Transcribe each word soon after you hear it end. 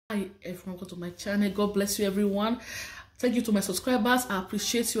Hi everyone, welcome to my channel. God bless you everyone. Thank you to my subscribers. I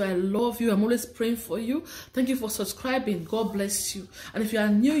appreciate you. I love you. I'm always praying for you. Thank you for subscribing. God bless you. And if you are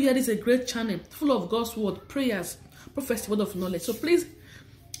new here, this is a great channel full of God's word, prayers, prophecy, word of knowledge. So please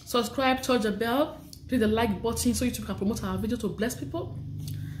subscribe, touch the bell, click the like button so you can promote our video to bless people.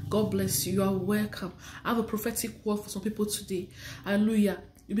 God bless you. You are welcome. I have a prophetic word for some people today. Hallelujah.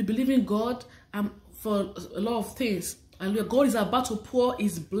 You'll be believing God for a lot of things. Hallelujah. God is about to pour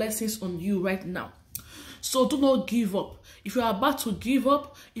his blessings on you right now. So do not give up. If you are about to give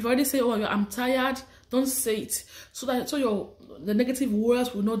up, if you already say, oh, I'm tired, don't say it. So the negative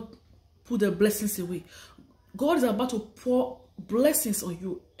words will not put the blessings away. God is about to pour blessings on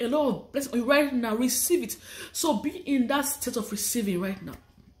you. A lot of blessings on you right now. Receive it. So be in that state of receiving right now.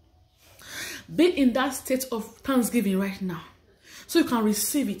 Be in that state of thanksgiving right now, so you can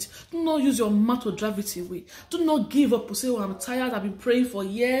receive it. Do not use your mouth to drive it away. Do not give up to say, oh, I'm tired, I've been praying for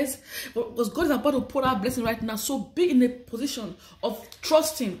years. Because God is about to pour out blessing right now. So be in a position of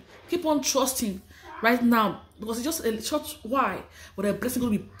trusting. Keep on trusting right now. Because it's just a short while, but a blessing will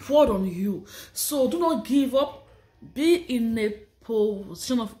be poured on you. So do not give up. Be in a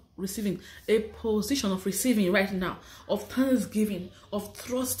position of receiving, right now, of thanksgiving, of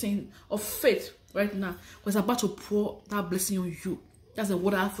trusting, of faith right now, because it's about to pour that blessing on you. That's the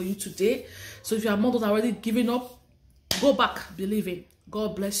word I have for you today. So if you are among those already giving up, go back believing.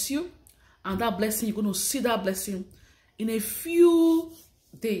 God bless you, and that blessing, you're going to see that blessing in a few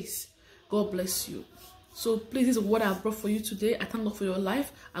days. God bless you. So please, this is what I brought for you today. I thank God for your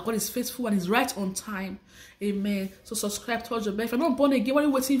life. Our God is faithful and is right on time. Amen. So subscribe, touch the bell. If you're not born again, what are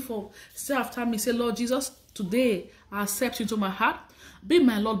you waiting for? Say after me, say, Lord Jesus, today I accept you into my heart. Be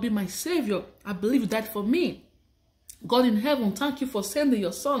my Lord, be my Savior. I believe you died for me. God in heaven, thank you for sending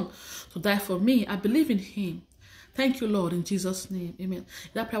your Son to die for me. I believe in him. Thank you, Lord, in Jesus' name. Amen.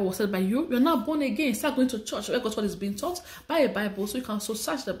 That prayer was said by you. You're not born again. Start going to church where God's word is being taught. Buy a Bible so you can also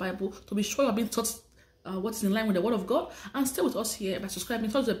search the Bible to be sure you're being taught what is in line with the word of God. And stay with us here by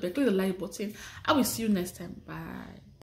subscribing, touch the bell, click the like button. I will see you next time. Bye.